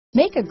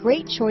Make a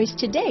great choice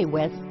today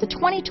with the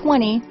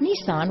 2020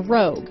 Nissan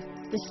Rogue.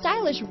 The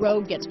stylish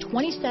Rogue gets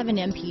 27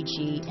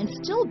 mpg and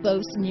still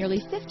boasts nearly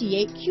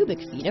 58 cubic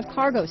feet of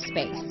cargo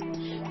space.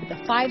 With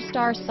a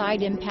 5-star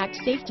side impact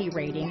safety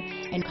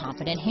rating and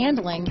confident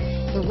handling,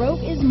 the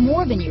Rogue is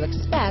more than you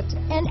expect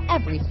and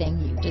everything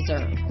you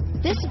deserve.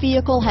 This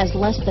vehicle has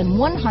less than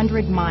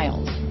 100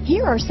 miles.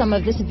 Here are some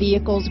of this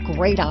vehicle's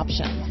great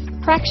options: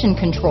 traction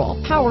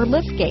control, power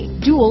liftgate,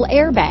 dual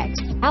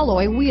airbags,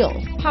 alloy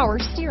wheels, power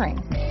steering,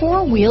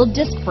 4-wheel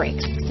disc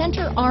brakes,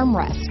 center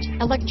armrest,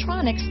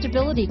 electronic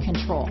stability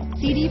control,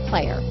 CD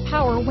player,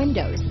 power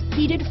windows,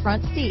 heated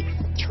front seats,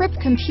 trip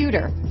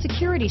computer,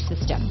 security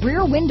system,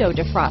 rear window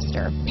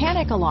defroster,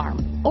 panic alarm,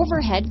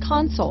 overhead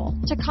console,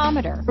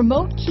 tachometer,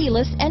 remote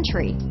keyless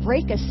entry,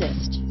 brake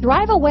assist.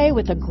 Drive away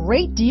with a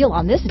great deal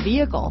on this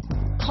vehicle.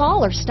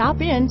 Call or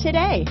stop in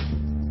today.